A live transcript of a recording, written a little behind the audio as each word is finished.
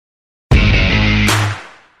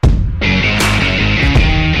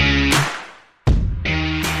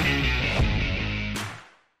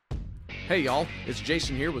Hey y'all, it's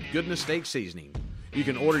Jason here with Goodness Steak Seasoning. You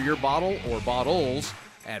can order your bottle or bottles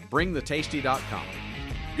at bringthetasty.com.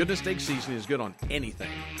 Goodness Steak Seasoning is good on anything.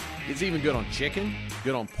 It's even good on chicken,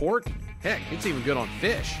 good on pork, heck, it's even good on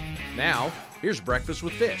fish. Now, here's Breakfast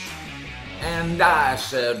with Fish. And I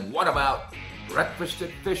said, what about Breakfast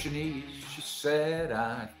at Fish and Ease? She said,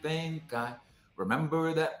 I think I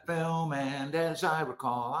remember that film, and as I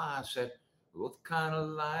recall, I said, we both kind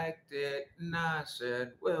of liked it, and I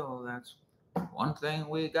said, well, that's one thing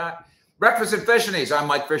we got. Breakfast at Fish and Ease. I'm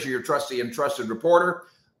Mike Fisher, your trusty and trusted reporter.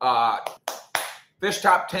 Fish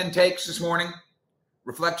Top 10 takes this morning,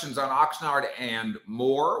 reflections on Oxnard and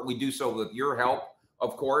more. We do so with your help,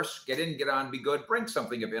 of course. Get in, get on, be good, bring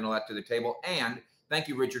something of intellect to the table. And thank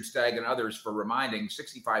you, Richard Stagg and others, for reminding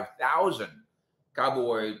 65,000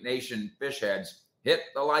 Cowboy Nation fish heads. Hit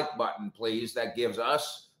the like button, please. That gives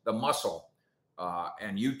us the muscle,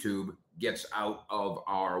 and YouTube gets out of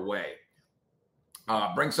our way.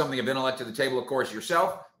 Bring something of intellect to the table, of course,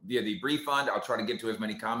 yourself via the Brief Fund. I'll try to get to as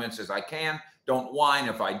many comments as I can. Don't whine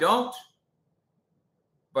if I don't,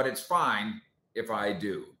 but it's fine if I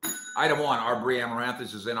do. Item one, our Brie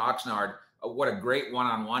Amaranthus is in Oxnard. What a great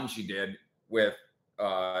one-on-one she did with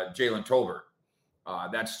Jalen Tolbert.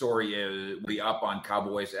 That story will be up on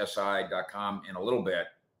cowboyssi.com in a little bit.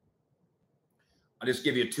 I'll just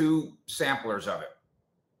give you two samplers of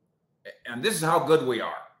it. And this is how good we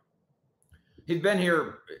are. He'd been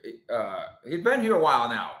here a while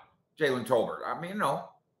now, Jalen Tolbert. I mean,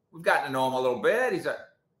 we've gotten to know him a little bit. He's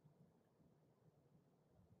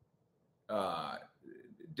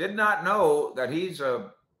did not know that he's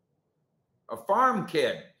a farm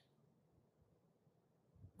kid.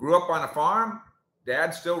 Grew up on a farm.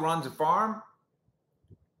 Dad still runs a farm.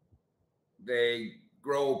 They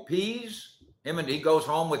grow peas. He goes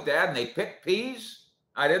home with Dad and they pick peas.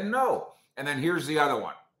 I didn't know. And then here's the other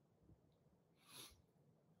one.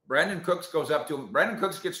 Brandon Cooks goes up to him. Brandon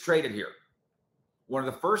Cooks gets traded here. One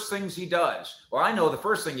of the first things he does, well, I know the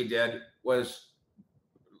first thing he did was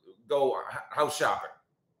go house shopping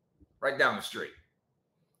right down the street.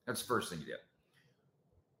 That's the first thing he did.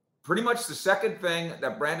 Pretty much the second thing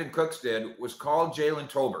that Brandon Cooks did was call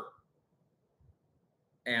Jalen Tolbert.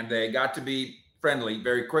 And they got to be friendly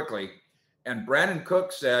very quickly. And Brandon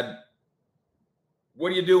Cooks said,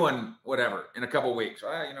 what are you doing, whatever, in a couple of weeks?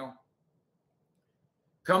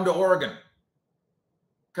 Come to Oregon.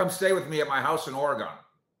 Come stay with me at my house in Oregon.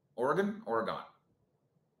 Oregon?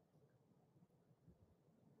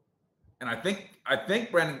 And I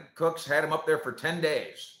think Brandon Cooks had him up there for 10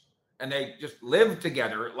 days. And they just lived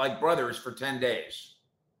together like brothers for 10 days.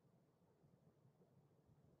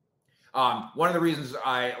 One of the reasons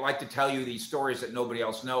I like to tell you these stories that nobody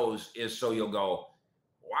else knows is so you'll go,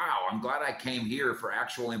 wow, I'm glad I came here for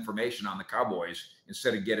actual information on the Cowboys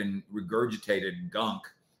instead of getting regurgitated gunk.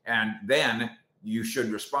 And then you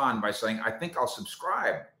should respond by saying, I think I'll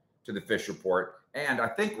subscribe to the Fish Report. And I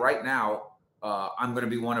think right now I'm going to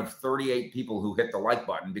be one of 38 people who hit the like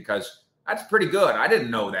button because that's pretty good. I didn't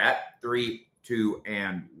know that. 3, 2,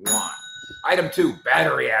 and 1. Item 2,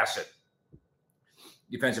 battery acid.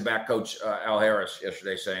 Defensive back coach Al Harris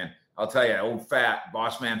yesterday saying, I'll tell you, old fat,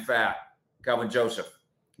 boss man fat, Kelvin Joseph,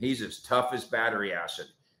 he's as tough as battery acid.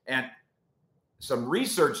 And some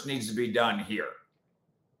research needs to be done here.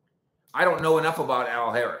 I don't know enough about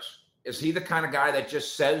Al Harris. Is he the kind of guy that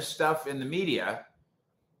just says stuff in the media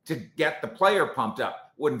to get the player pumped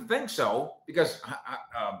up? Wouldn't think so, because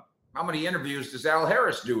how many interviews does Al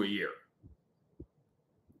Harris do a year?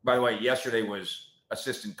 By the way, yesterday was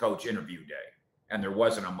assistant coach interview day, and there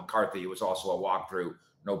wasn't a McCarthy. It was also a walkthrough,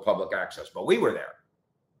 no public access, but we were there.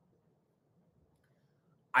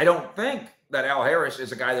 I don't think that Al Harris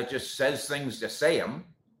is a guy that just says things to say them,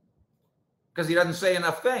 because he doesn't say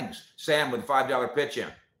enough things. Sam with $5 pitch in.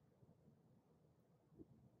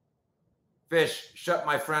 Fish, shut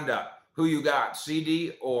my friend up. Who you got,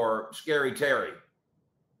 CD or Scary Terry?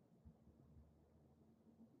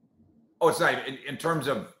 Oh, it's not even, in terms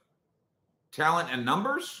of talent and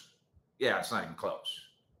numbers? Yeah, it's not even close.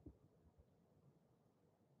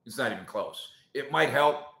 It's not even close. It might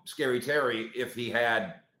help Scary Terry if he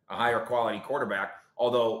had a higher quality quarterback,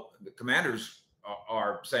 although the Commanders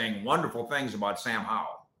are saying wonderful things about Sam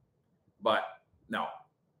Howell. But no,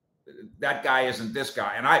 that guy isn't this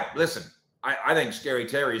guy. And I think Scary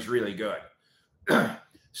Terry is really good.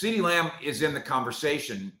 CeeDee Lamb is in the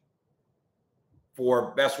conversation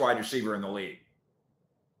for best wide receiver in the league.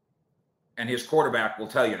 And his quarterback will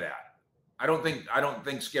tell you that. I don't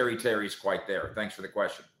think Scary Terry's quite there. Thanks for the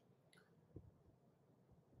question.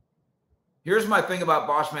 Here's my thing about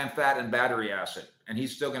Boss Man Fat and battery acid, and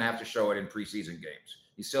he's still going to have to show it in preseason games.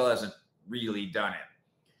 He still hasn't really done it.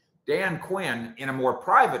 Dan Quinn, in a more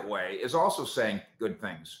private way, is also saying good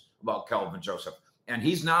things about Kelvin Joseph. And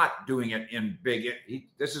he's not doing it in big,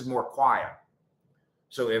 this is more quiet.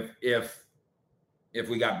 So if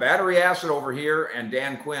we got battery acid over here and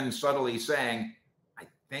Dan Quinn subtly saying, I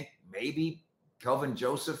think maybe Kelvin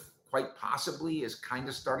Joseph quite possibly is kind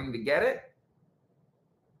of starting to get it.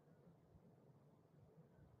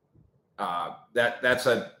 That's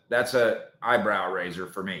a eyebrow raiser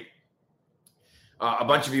for me. A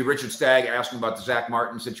bunch of you, Richard Stagg, asking about the Zach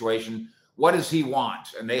Martin situation. What does he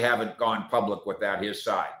want? And they haven't gone public with that, his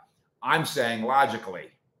side. I'm saying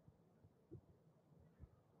logically,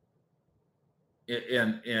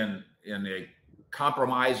 in a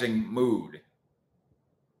compromising mood,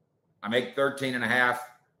 I make 13 and a half.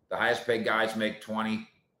 The highest paid guys make 20.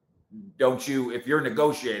 Don't you, if you're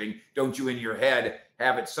negotiating, don't you in your head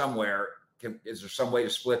have it somewhere? Is there some way to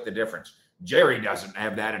split the difference? Jerry doesn't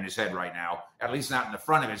have that in his head right now, at least not in the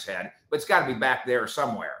front of his head, but it's got to be back there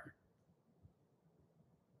somewhere.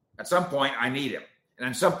 At some point, I need him. And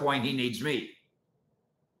at some point, he needs me.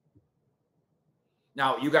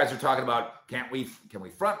 Now, you guys are talking about, can we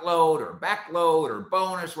front load or back load or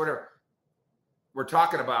bonus, whatever. We're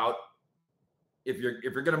talking about if you're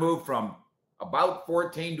going to move from about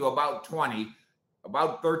 14 to about 20,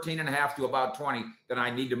 about 13 and a half to about 20, then I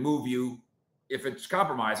need to move you, if it's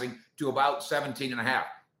compromising, to about 17 and a half.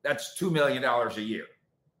 That's $2 million a year.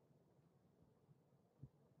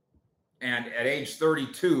 And at age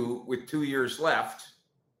 32, with 2 years left,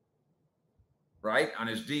 right, on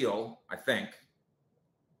his deal, I think,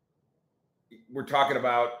 we're talking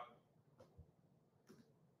about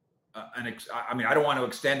I don't want to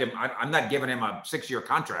extend him. I'm not giving him a 6-year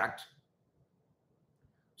contract.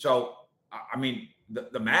 So, I mean,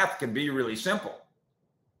 the math can be really simple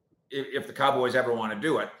if the Cowboys ever want to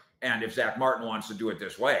do it. And if Zach Martin wants to do it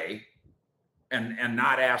this way and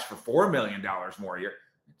not ask for $4 million more a year,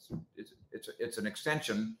 it's an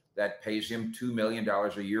extension that pays him $2 million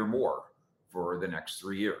a year more for the next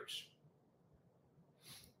 3 years.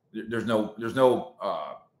 There's no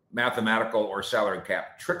mathematical or salary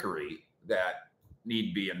cap trickery that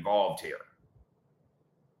need be involved here.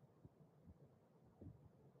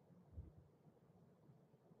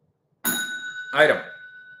 Item.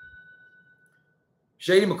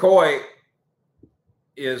 Shady McCoy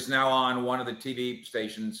is now on one of the TV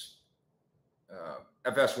stations,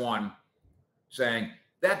 FS1, saying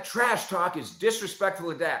that trash talk is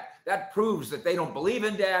disrespectful to Dak. That proves that they don't believe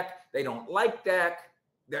in Dak. They don't like Dak.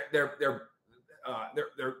 They're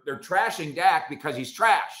trashing Dak because he's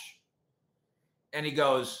trash. And he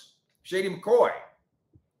goes, Shady McCoy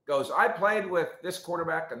goes, I played with this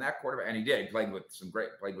quarterback and that quarterback. And he did. He played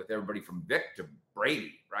with everybody from Vic to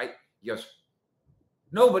Brady, right? He goes,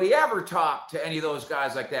 nobody ever talked to any of those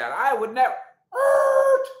guys like that. I would never.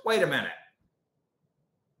 Wait a minute.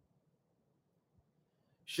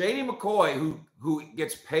 Shady McCoy, who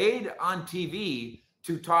gets paid on TV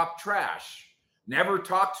to talk trash, never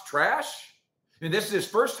talked trash? I mean, this is his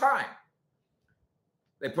first time.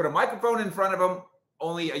 They put a microphone in front of him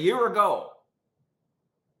only a year ago.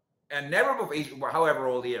 And never before, however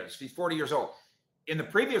old he is, he's 40 years old. In the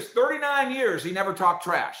previous 39 years, he never talked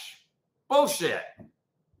trash. Bullshit.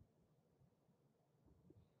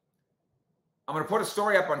 I'm going to put a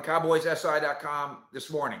story up on CowboysSI.com this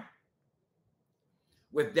morning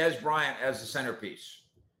with Des Bryant as the centerpiece.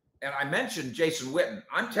 And I mentioned Jason Witten.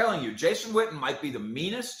 I'm telling you, Jason Witten might be the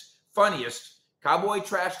meanest, funniest Cowboy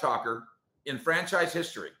trash talker in franchise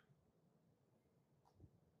history.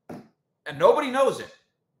 And nobody knows it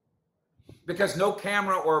because no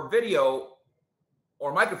camera or video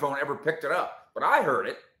or microphone ever picked it up. But I heard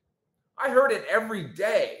it. I heard it every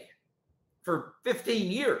day for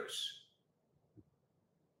 15 years.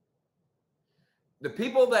 The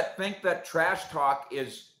people that think that trash talk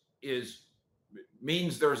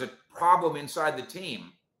means there's a problem inside the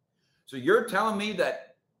team. So you're telling me that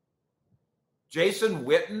Jason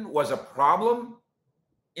Witten was a problem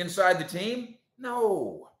inside the team?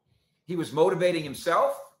 No. He was motivating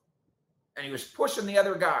himself and he was pushing the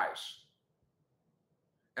other guys.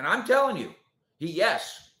 And I'm telling you, he did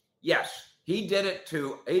it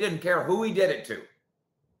he didn't care who he did it to.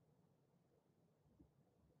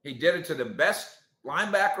 He did it to the best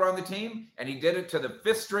linebacker on the team, and he did it to the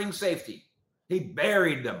fifth string safety. He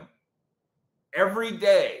buried them every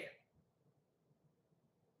day.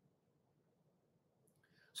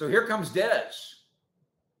 So here comes Des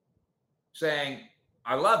saying,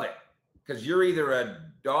 I love it because you're either a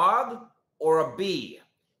dog or a bee.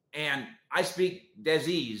 And I speak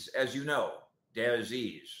Desiese, as you know,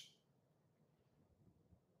 Desiese.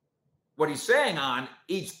 What he's saying on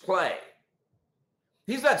each play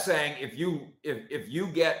He's not saying if you're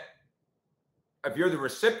the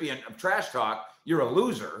recipient of trash talk, you're a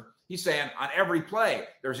loser. He's saying on every play,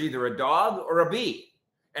 there's either a dog or a bee.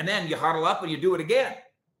 And then you huddle up and you do it again.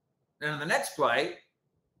 And in the next play,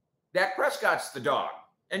 Dak Prescott's the dog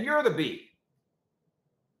and you're the bee.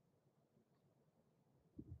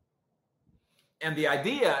 And the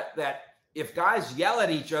idea that if guys yell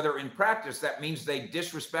at each other in practice, that means they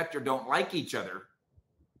disrespect or don't like each other.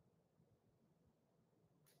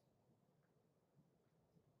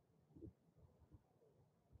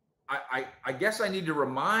 I guess I need to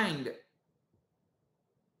remind,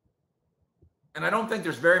 and I don't think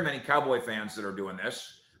there's very many Cowboy fans that are doing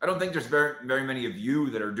this. I don't think there's very, very many of you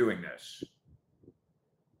that are doing this.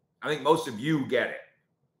 I think most of you get it.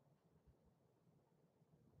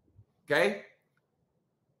 Okay?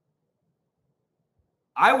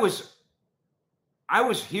 I was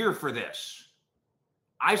here for this.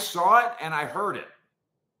 I saw it and I heard it.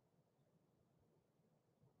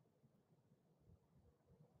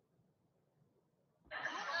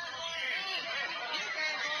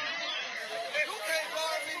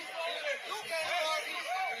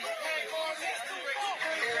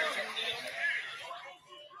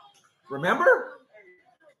 Remember?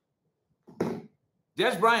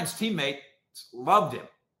 Dez Bryant's teammates loved him.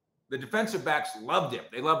 The defensive backs loved him.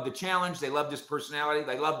 They loved the challenge. They loved his personality.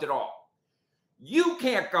 They loved it all. You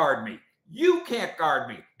can't guard me. You can't guard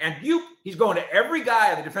me. And he's going to every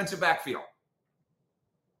guy in the defensive backfield.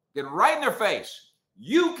 Getting right in their face.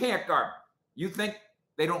 You can't guard me. You think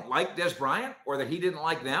they don't like Dez Bryant or that he didn't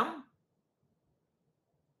like them?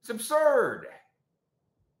 It's absurd.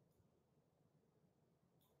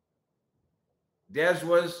 Dez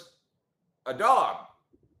was a dog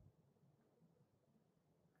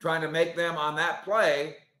trying to make them on that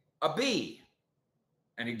play a bee.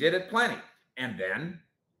 And he did it plenty. And then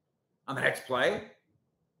on the next play,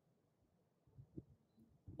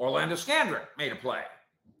 Orlando Scandrick made a play.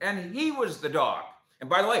 And he was the dog. And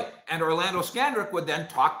by the way, and Orlando Scandrick would then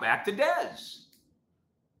talk back to Dez.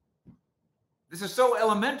 This is so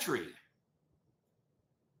elementary.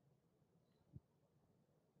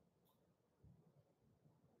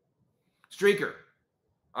 Streaker,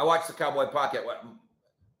 I watched the Cowboy Pocket.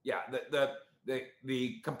 Yeah,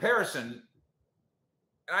 the comparison,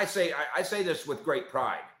 and I say this with great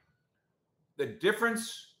pride. The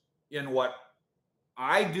difference in what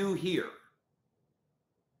I do here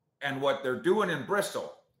and what they're doing in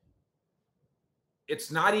Bristol, it's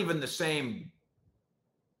not even the same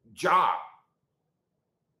job.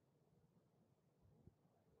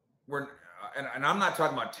 And I'm not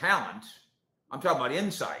talking about talent. I'm talking about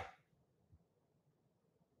insight.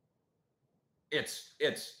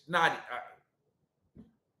 It's not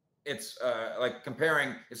like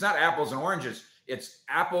comparing, it's not apples and oranges, it's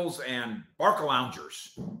apples and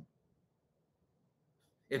Barcaloungers.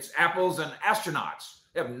 It's apples and astronauts.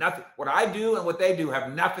 They have nothing, what I do and what they do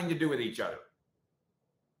have nothing to do with each other.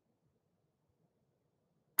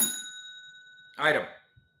 Item.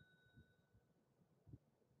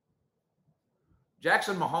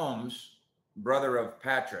 Jackson Mahomes, brother of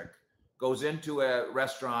Patrick, goes into a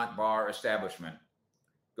restaurant, bar, establishment,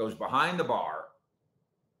 goes behind the bar,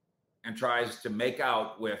 and tries to make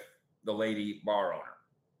out with the lady bar owner.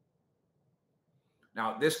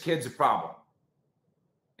 Now, this kid's a problem.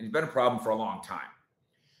 And he's been a problem for a long time.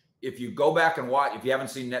 If you go back and watch, if you haven't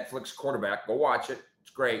seen Netflix Quarterback, go watch it.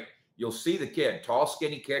 It's great. You'll see the kid, tall,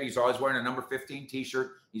 skinny kid. He's always wearing a number 15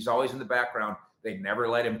 t-shirt. He's always in the background. They never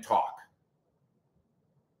let him talk.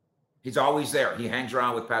 He's always there. He hangs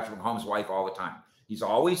around with Patrick Mahomes' wife all the time. He's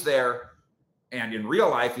always there. And in real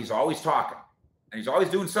life, he's always talking. And he's always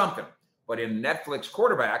doing something. But in Netflix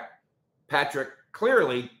Quarterback, Patrick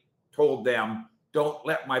clearly told them, don't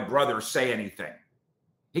let my brother say anything.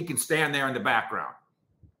 He can stand there in the background.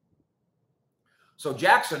 So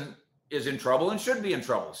Jackson is in trouble and should be in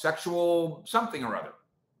trouble. Sexual something or other.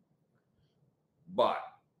 But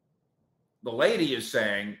the lady is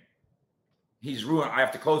saying, he's ruined. I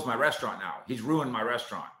have to close my restaurant now. He's ruined my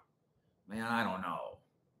restaurant. Man, I don't know.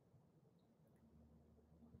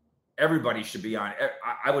 Everybody should be on.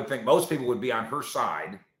 I would think most people would be on her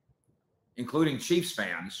side, including Chiefs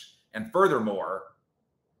fans. And furthermore,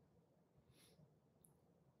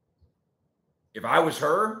 if I was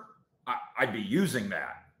her, I'd be using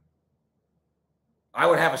that. I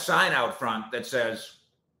would have a sign out front that says,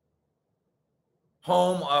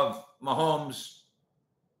 home of Mahomes'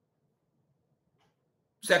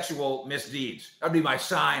 sexual misdeeds. That'd be my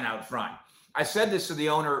sign out front. I said this to the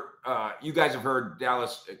owner. You guys have heard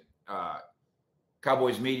Dallas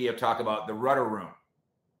Cowboys media talk about the Rudder Room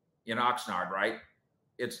in Oxnard, right?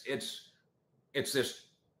 It's It's this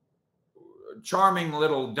charming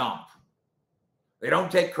little dump. They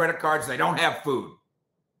don't take credit cards. They don't have food.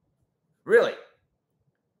 Really.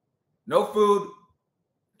 No food,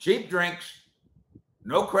 cheap drinks,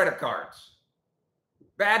 no credit cards,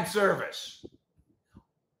 bad service.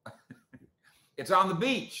 It's on the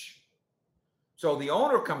beach. So the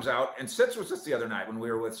owner comes out and sits with us the other night when we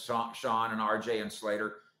were with Sean and RJ and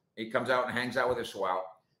Slater. He comes out and hangs out with us a while.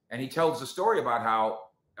 And he tells the story about how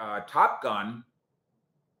Top Gun,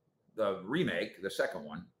 the remake, the second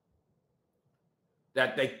one,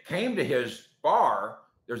 that they came to his bar.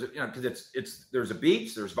 There's because there's a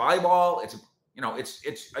beach, there's volleyball.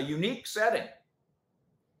 It's a unique setting.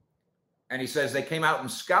 And he says they came out and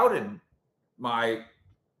scouted my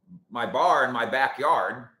bar in my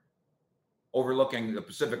backyard, overlooking the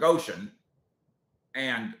Pacific Ocean,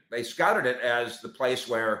 and they scouted it as the place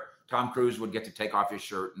where Tom Cruise would get to take off his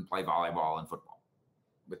shirt and play volleyball and football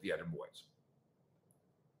with the other boys.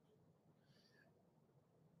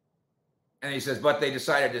 And he says, but they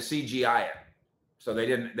decided to CGI it. So they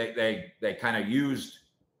didn't, they kind of used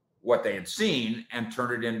what they had seen and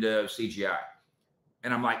turned it into CGI.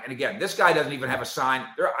 And I'm like, and again, this guy doesn't even have a sign.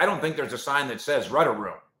 I don't think there's a sign that says Rudder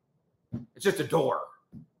Room. It's just a door.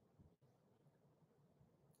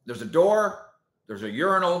 There's a door, there's a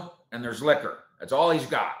urinal, and there's liquor. That's all he's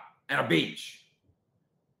got. And a beach.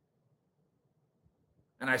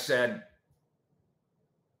 And I said,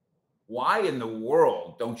 why in the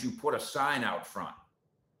world don't you put a sign out front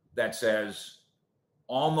that says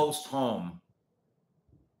almost home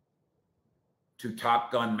to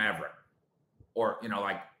Top Gun Maverick? Or,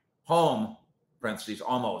 like home, parentheses,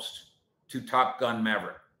 almost to Top Gun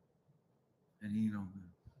Maverick.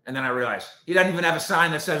 And then I realized he doesn't even have a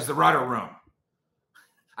sign that says the Rudder Room.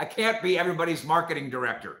 I can't be everybody's marketing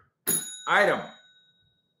director. Item.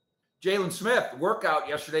 Jalen Smith, workout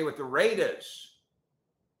yesterday with the Raiders.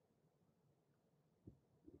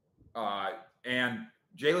 And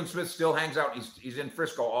Jalen Smith still hangs out. He's in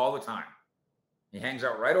Frisco all the time. He hangs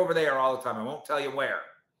out right over there all the time. I won't tell you where.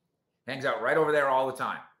 Hangs out right over there all the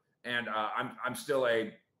time. And I'm still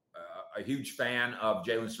a huge fan of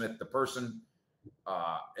Jalen Smith, the person.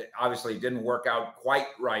 It obviously didn't work out quite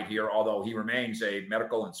right here, although he remains a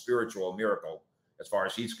medical and spiritual miracle as far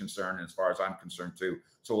as he's concerned and as far as I'm concerned too.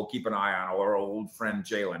 So we'll keep an eye on our old friend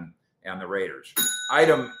Jalen and the Raiders.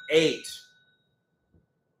 Item 8.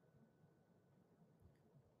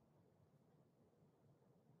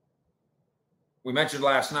 We mentioned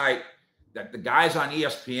last night that the guys on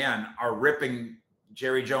ESPN are ripping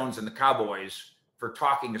Jerry Jones and the Cowboys for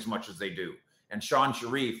talking as much as they do. And Sean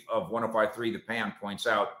Sharif of 105.3 The Pan points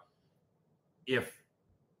out, if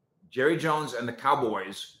Jerry Jones and the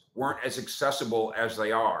Cowboys weren't as accessible as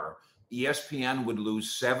they are, ESPN would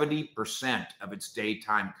lose 70% of its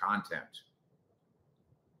daytime content.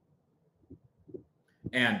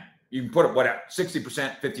 And you can put it, at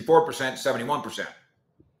 60%, 54%, 71%.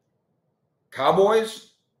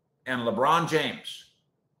 Cowboys and LeBron James.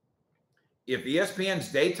 If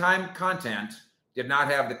ESPN's daytime content did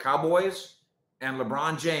not have the Cowboys and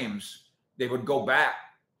LeBron James, they would go back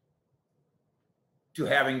to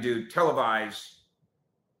having to televise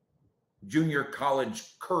junior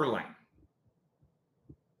college curling.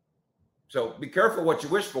 So be careful what you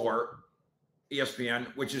wish for,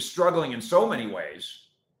 ESPN, which is struggling in so many ways.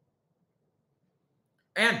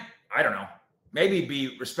 And I don't know, maybe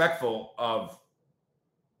be respectful of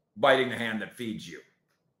biting the hand that feeds you.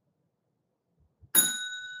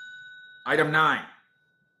 Item 9,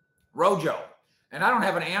 Rojo. And I don't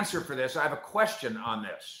have an answer for this. I have a question on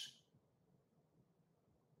this.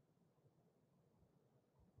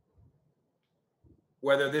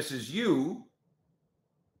 Whether this is you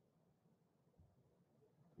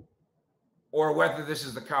or whether this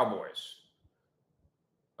is the Cowboys.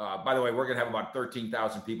 By the way, we're going to have about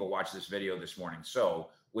 13,000 people watch this video this morning. So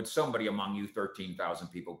would somebody among you 13,000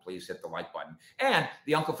 people please hit the like button? And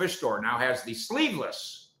the Uncle Fish store now has the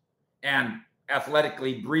sleeveless and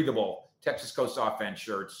athletically breathable Texas Coast Offense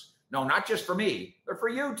shirts. No, not just for me. They're for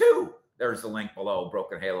you too. There's the link below.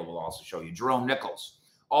 Broken Halo will also show you. Jerome Nichols.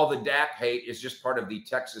 All the Dak hate is just part of the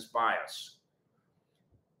Texas bias.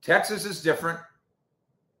 Texas is different.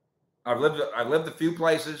 I've lived a few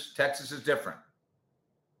places. Texas is different.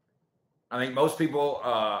 I think most people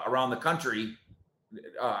around the country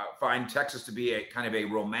find Texas to be a kind of a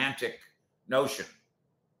romantic notion.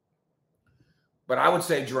 But I would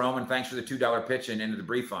say, Jerome, and thanks for the $2 pitch in into the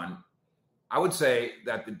brief fund, I would say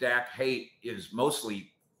that the Dak hate is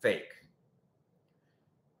mostly fake.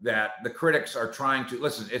 That the critics are trying to,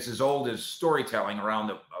 listen, it's as old as storytelling around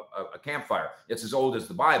a campfire. It's as old as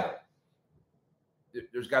the Bible.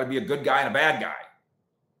 there's got to be a good guy and a bad guy.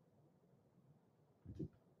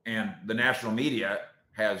 And the national media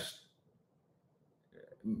has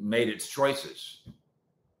made its choices.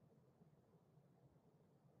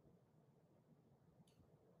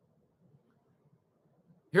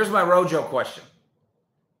 Here's my Rojo question.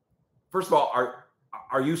 First of all,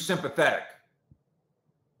 are you sympathetic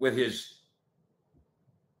with his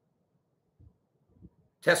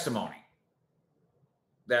testimony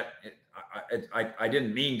that I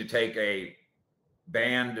didn't mean to take a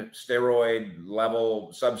banned steroid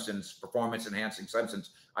level substance, performance enhancing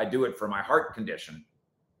substance. I do it for my heart condition.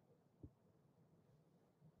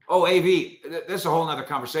 Oh, AV, this is a whole nother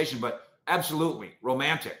conversation, but absolutely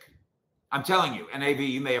romantic. I'm telling you, and AV,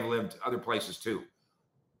 you may have lived other places too.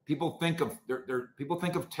 People think of people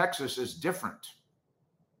think of Texas as different.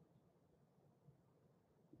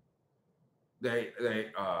 I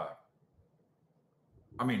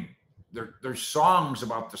mean, there's songs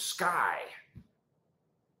about the sky.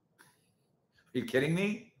 Are you kidding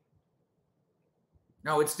me?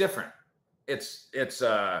 No, it's different. It's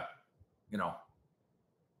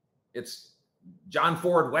John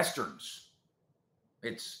Ford Westerns.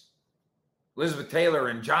 It's Elizabeth Taylor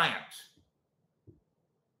and Giant.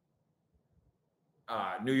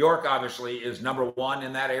 New York obviously is number one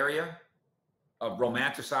in that area of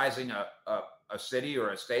romanticizing a city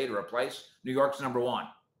or a state or a place. New York's number one.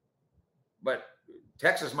 But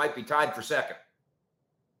Texas might be tied for second.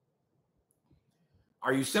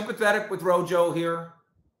 Are you sympathetic with Rojo here?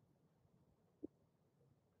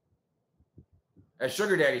 As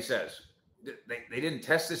Sugar Daddy says, they didn't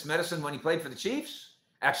test this medicine when he played for the Chiefs.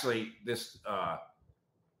 Actually, I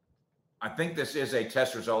think this is a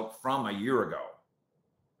test result from a year ago.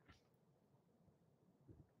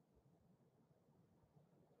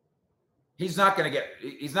 He's not going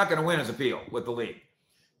to win his appeal with the league.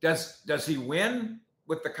 Does he win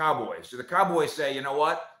with the Cowboys? Do the Cowboys say, you know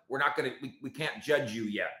what? We can't judge you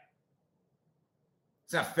yet.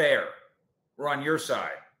 It's not fair. We're on your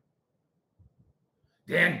side.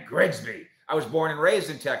 Dan Grigsby. I was born and raised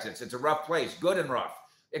in Texas. It's a rough place, good and rough.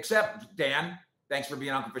 Except, Dan, thanks for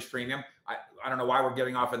being Uncle Fish Premium. I don't know why we're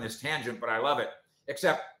getting off on this tangent, but I love it.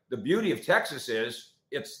 Except the beauty of Texas is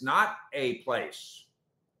it's not a place.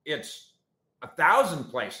 It's 1,000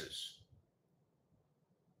 places.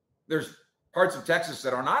 There's parts of Texas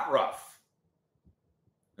that are not rough.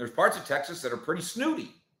 There's parts of Texas that are pretty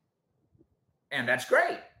snooty. And that's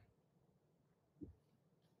great.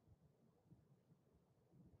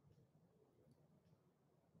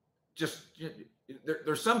 Just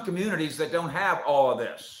there's some communities that don't have all of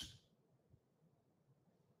this.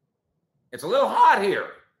 It's a little hot here,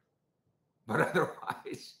 but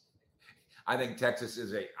otherwise, I think Texas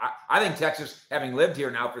I think Texas, having lived here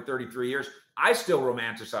now for 33 years, I still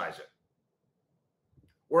romanticize it.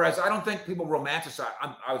 Whereas I don't think people romanticize.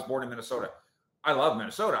 I was born in Minnesota. I love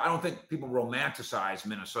Minnesota. I don't think people romanticize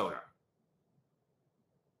Minnesota.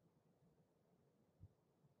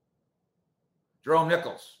 Jerome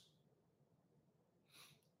Nichols.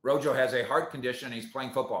 Rojo has a heart condition. He's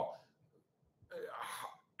playing football.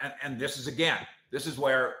 And this is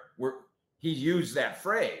where he used that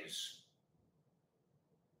phrase.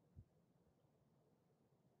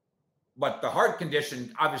 But the heart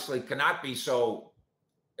condition obviously cannot be so,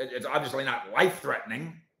 it's obviously not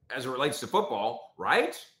life-threatening as it relates to football,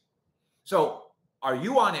 right? So are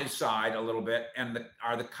you on his side a little bit, and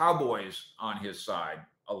are the Cowboys on his side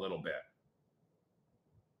a little bit?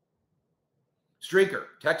 Streaker,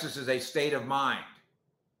 Texas is a state of mind.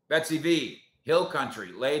 Betsy V, Hill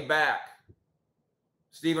Country, laid back.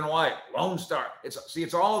 Stephen White, Lone Star.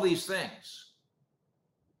 It's all these things.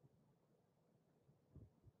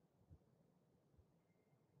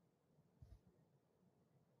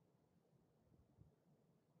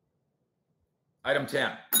 Item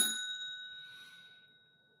 10.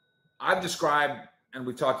 I've described, and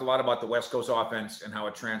we've talked a lot about the West Coast offense and how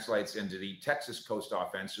it translates into the Texas Coast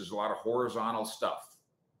offense. There's a lot of horizontal stuff.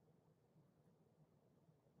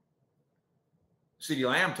 CeeDee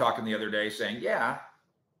Lamb talking the other day saying, yeah,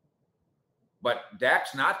 but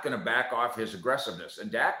Dak's not going to back off his aggressiveness. And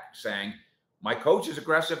Dak saying, my coach is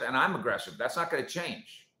aggressive and I'm aggressive. That's not going to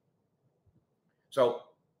change. So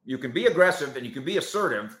you can be aggressive and you can be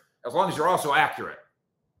assertive as long as you're also accurate.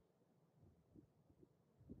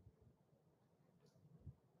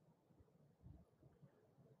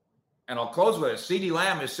 And I'll close with it. CeeDee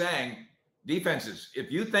Lamb is saying, defenses,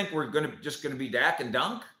 if you think we're just going to be Dak and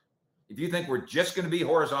dunk, if you think we're just going to be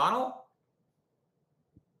horizontal,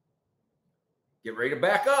 get ready to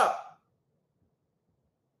back up.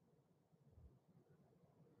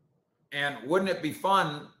 And wouldn't it be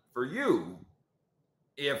fun for you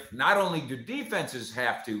if not only do defenses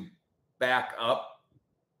have to back up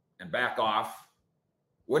and back off,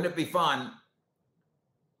 wouldn't it be fun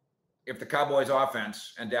if the Cowboys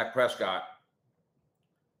offense and Dak Prescott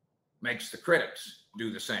makes the critics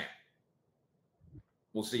do the same?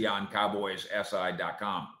 We'll see you on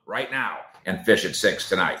cowboyssi.com right now and Fish at 6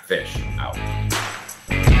 tonight. Fish out.